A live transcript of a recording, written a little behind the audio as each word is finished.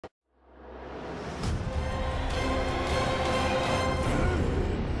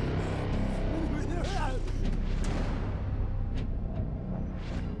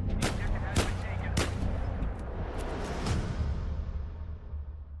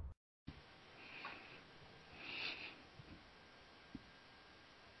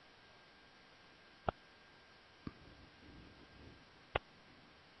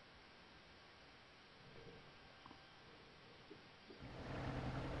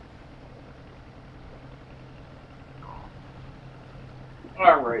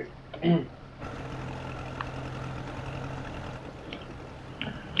sound right.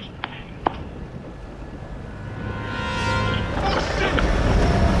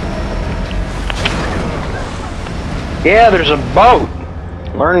 Yeah, there's a boat.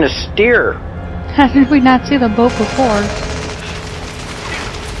 Learn to steer. How did we not see the boat before?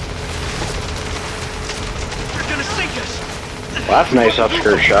 They're gonna sink us. Well, that's a nice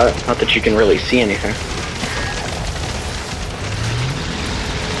upskirt shot. Not that you can really see anything.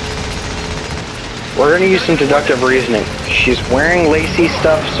 We're gonna use some deductive reasoning. She's wearing lacy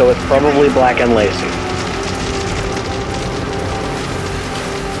stuff, so it's probably black and lacy.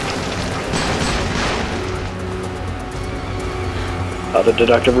 Other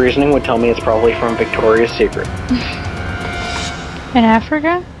deductive reasoning would tell me it's probably from Victoria's Secret. In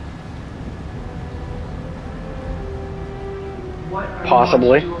Africa?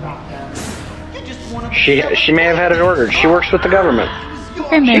 Possibly. She may have had it ordered. She works with the government.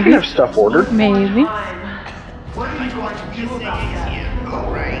 Okay, maybe. She can have stuff ordered. Maybe. What are you going to do about that?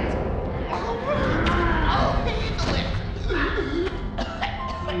 All right. I'll handle it.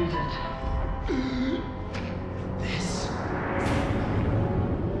 Use it. This.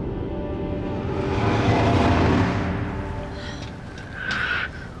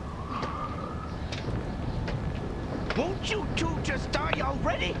 Won't you two just die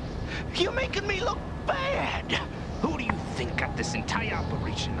already? You're making me look bad. Who do you think got this entire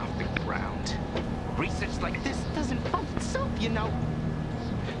operation off the ground? Research like this doesn't fund itself, you know.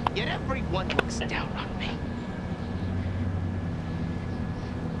 Yet everyone looks down on me.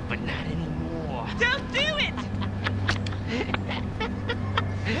 But not anymore. Don't do it!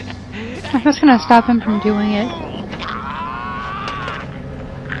 I'm just gonna stop him from doing it.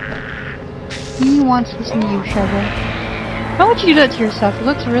 He wants to listen to you, Shovel. Why would you do that to yourself? It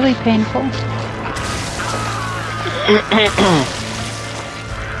looks really painful.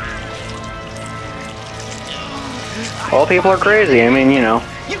 All people are crazy. I mean, you know.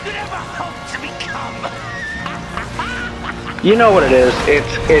 You could ever hope to become. You know what it is.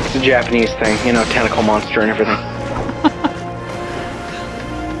 It's the Japanese thing. You know, tentacle monster and everything.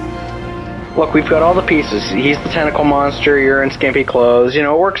 Look, we've got all the pieces. He's the tentacle monster. You're in skimpy clothes. You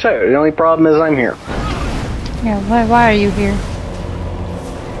know, it works out. The only problem is I'm here. Yeah, why are you here?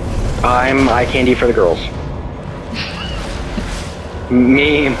 I'm eye candy for the girls.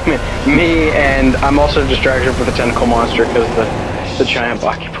 me, and I'm also distracted with the tentacle monster because the giant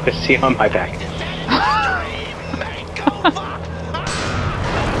octopus see on my back.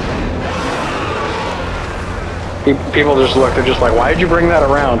 People just look, they're just like, why did you bring that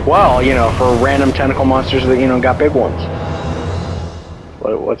around? Well, you know, for random tentacle monsters that, you know, got big ones.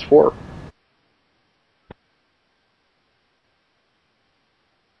 What's for?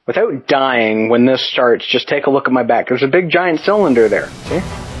 Without dying, when this starts, just take a look at my back. There's a big giant cylinder there. See?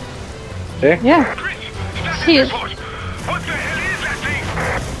 See? Yeah. See it. What the hell is that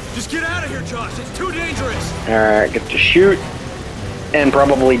thing? Just get out of here, Josh. It's too dangerous. Alright, get to shoot and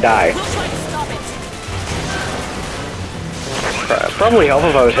probably die. We'll try to stop it. Probably help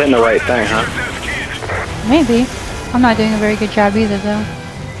if I was hitting the right thing, huh? Maybe. I'm not doing a very good job either, though.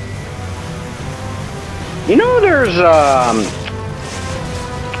 You know there's,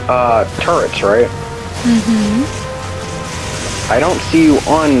 turrets, right? Mm-hmm. I don't see you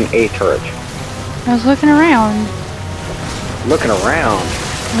on a turret. I was looking around. Looking around.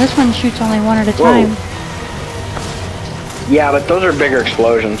 This one shoots only one at a Whoa. time. Yeah, but those are bigger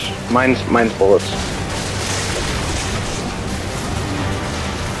explosions. Mine's bullets.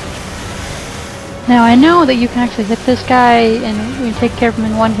 Now, I know that you can actually hit this guy and you take care of him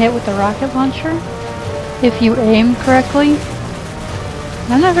in one hit with the rocket launcher, if you aim correctly.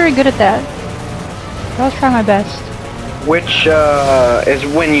 I'm not very good at that. But I'll try my best. Which, is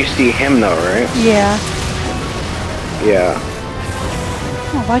when you see him, though, right? Yeah. Yeah.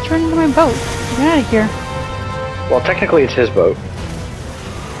 Oh, why'd you run into my boat? Get out of here. Well, technically it's his boat.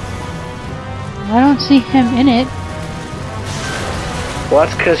 I don't see him in it. Well,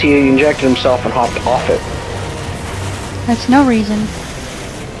 that's because he injected himself and hopped off it. That's no reason.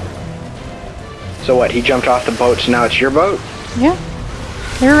 So what, he jumped off the boat, so now it's your boat? Yeah.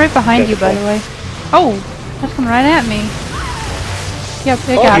 They're right behind you, by Pitiful. the way. Oh! That's coming right at me. Yep,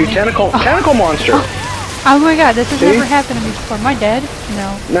 it Oh, got you me. tentacle monster! Oh my god, this has See? never happened to me before. Am I dead?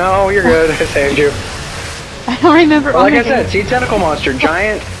 No. No, you're good. I saved you. I don't remember. Well, like oh I said, see tentacle monster,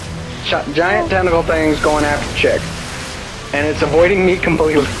 giant tentacle things going after the chick, and it's avoiding me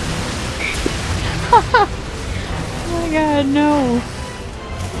completely. Oh my god, no.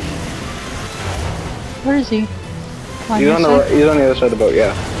 Where is he? He's on the other side of the boat,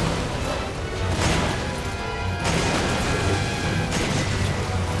 yeah.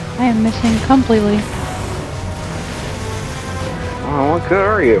 I am missing completely. Oh, what good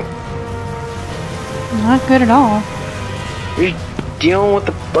are you? Not good at all. You're dealing with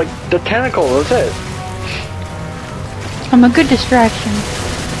the tentacle, that's it. I'm a good distraction.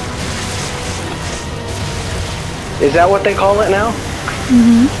 Is that what they call it now?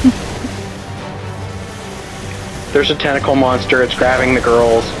 Mm-hmm. There's a tentacle monster, it's grabbing the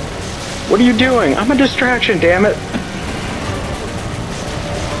girls. What are you doing? I'm a distraction, damn it.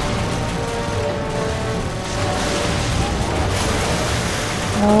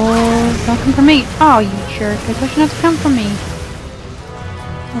 Oh, don't come for me. Oh, you jerk. I thought you not to come for me.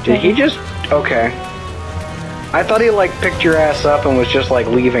 Okay. Did he just... Okay. I thought he, like, picked your ass up and was just, like,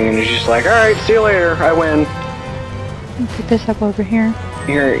 leaving, and he's just like, alright, see you later, I win. Pick this up over here.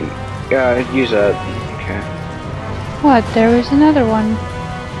 Here, use that. Okay. What? There was another one.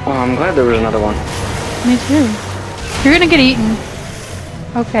 Well, I'm glad there was another one. Me too. You're gonna get eaten.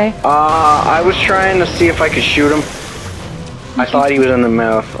 Okay. I was trying to see if I could shoot him. I thought he was in the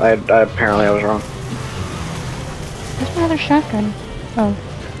mouth. Apparently I was wrong. Where's my other shotgun? Oh.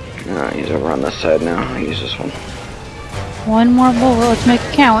 No, he's over on this side now. I'll use this one. One more bullet. Let's make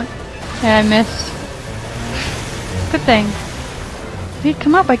it count. Yeah, I missed. Good thing. If he'd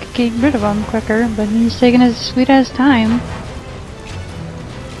come up, I could get rid of him quicker, but he's taking his sweet ass time.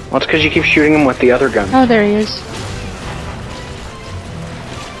 Well, it's because you keep shooting him with the other gun. Oh, there he is.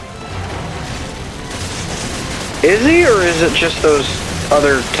 Is he, or is it just those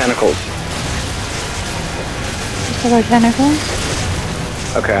other tentacles? Just other tentacles?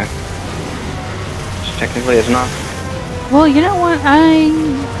 Okay. So technically it's not. Well, you know what? I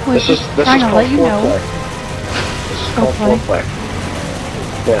was This is trying to called let you know. foreplay. This is called foreplay.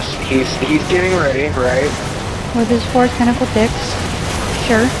 Yes, he's getting ready, right? With his 4 tentacle dicks.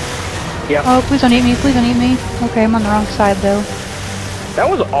 Sure. Yep. Oh, please don't eat me, please don't eat me. Okay, I'm on the wrong side though. That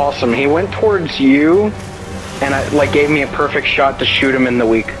was awesome. He went towards you, and gave me a perfect shot to shoot him in the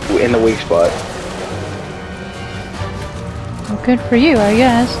weak spot. Well, good for you, I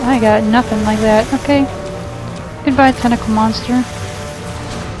guess. I got nothing like that. Okay. Goodbye, tentacle monster.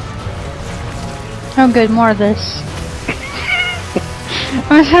 Oh good, more of this.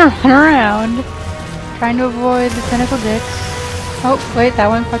 I'm just gonna run around, trying to avoid the tentacle dicks. Oh, wait, that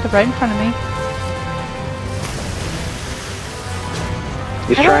one popped up right in front of me.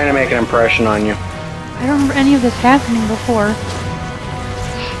 He's trying to make an impression on you. I don't remember any of this happening before.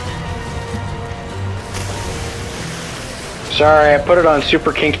 Sorry, I put it on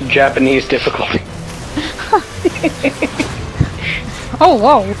super kinky Japanese difficulty. Oh,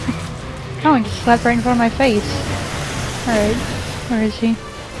 whoa! That one just slapped right in front of my face. Alright, where is he?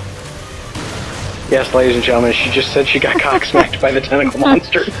 Yes, ladies and gentlemen, she just said she got cocksmacked by the tentacle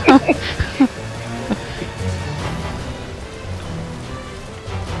monster.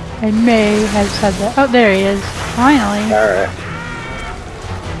 I may have said that. Oh, there he is. Finally. Alright.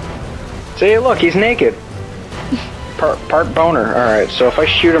 See, look, he's naked. Part boner. Alright, so if I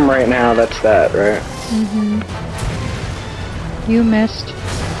shoot him right now, that's that, right? Mm-hmm. You missed.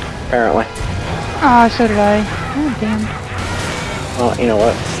 Apparently. Ah, so did I. Oh, damn. Well, you know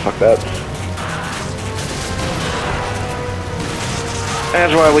what? Fuck that.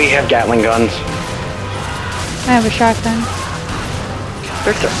 That's why we have Gatling guns. I have a shotgun.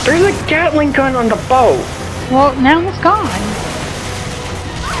 There's a Gatling gun on the boat! Well, now it's gone.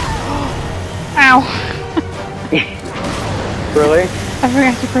 Ow. Really? I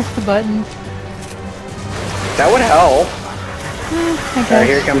forgot to press the button. That would help. I guess. Alright,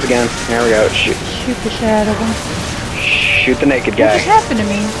 here it comes again. There we go. Shoot the shit out of him. Shoot the naked What guy. just happened to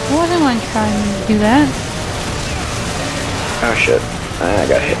me? I wasn't like trying to do that. Oh shit. I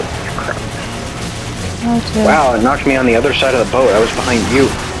got hit. Crap. Oh, Wow, it knocked me on the other side of the boat. I was behind you.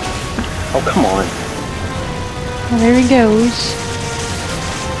 Oh, come on. Well, there he goes.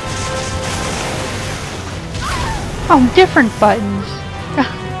 Oh, different buttons.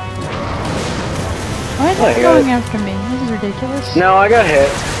 Why is it going after me? This is ridiculous. No, I got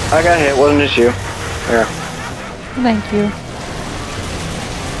hit. Wasn't just you. There. Thank you.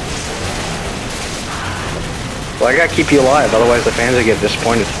 Well, I gotta keep you alive, otherwise the fans will get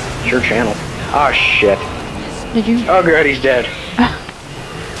disappointed. It's your channel. Oh shit. Did you? Oh good, he's dead.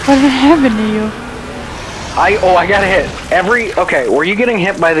 What happened to you? I got hit. Okay, were you getting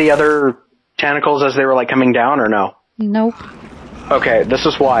hit by the other tentacles as they were like coming down or no? Nope. Okay, this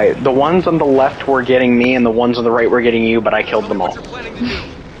is why. The ones on the left were getting me and the ones on the right were getting you, but I killed them all.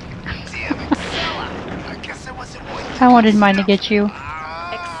 I wanted mine to get you.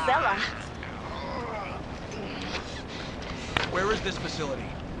 Where is this facility?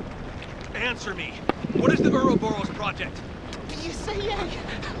 Answer me. What is the Ouroboros project? You say,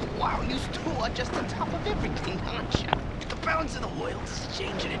 wow, you two are just on top of everything, aren't you? The balance of the world is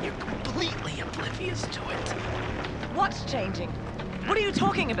changing and you're completely oblivious to it. What's changing? What are you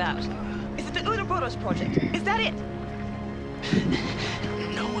talking about? Is it the Ouroboros project? Is that it?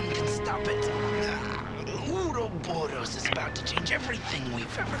 No one can stop it. Ouroboros is about to change everything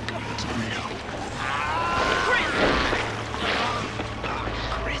we've ever come to know.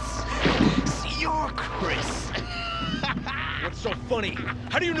 Chris! See, you're Chris. What's so funny?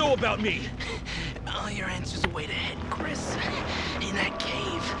 How do you know about me? All your answers are way ahead, Chris. In that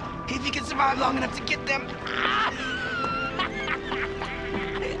cave. If you can survive long enough to get them...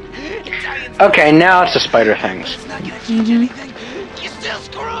 Okay, now it's the spider things. It's not gonna change anything. You're still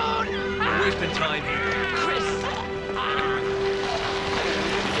screwed! We're wasting time here. Chris!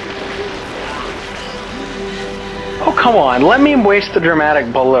 Oh, come on. Let me waste the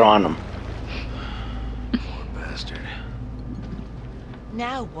dramatic bullet on them. Poor bastard.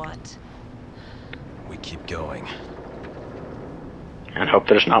 Now what? We keep going. And hope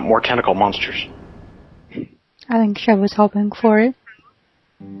there's not more tentacle monsters. I think Chev was hoping for it.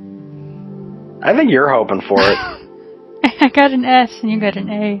 I think you're hoping for it. I got an S and you got an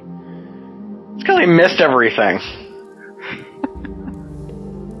A. It's because I missed everything.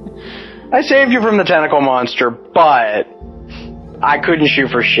 I saved you from the tentacle monster, but I couldn't shoot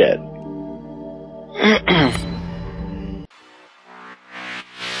for shit.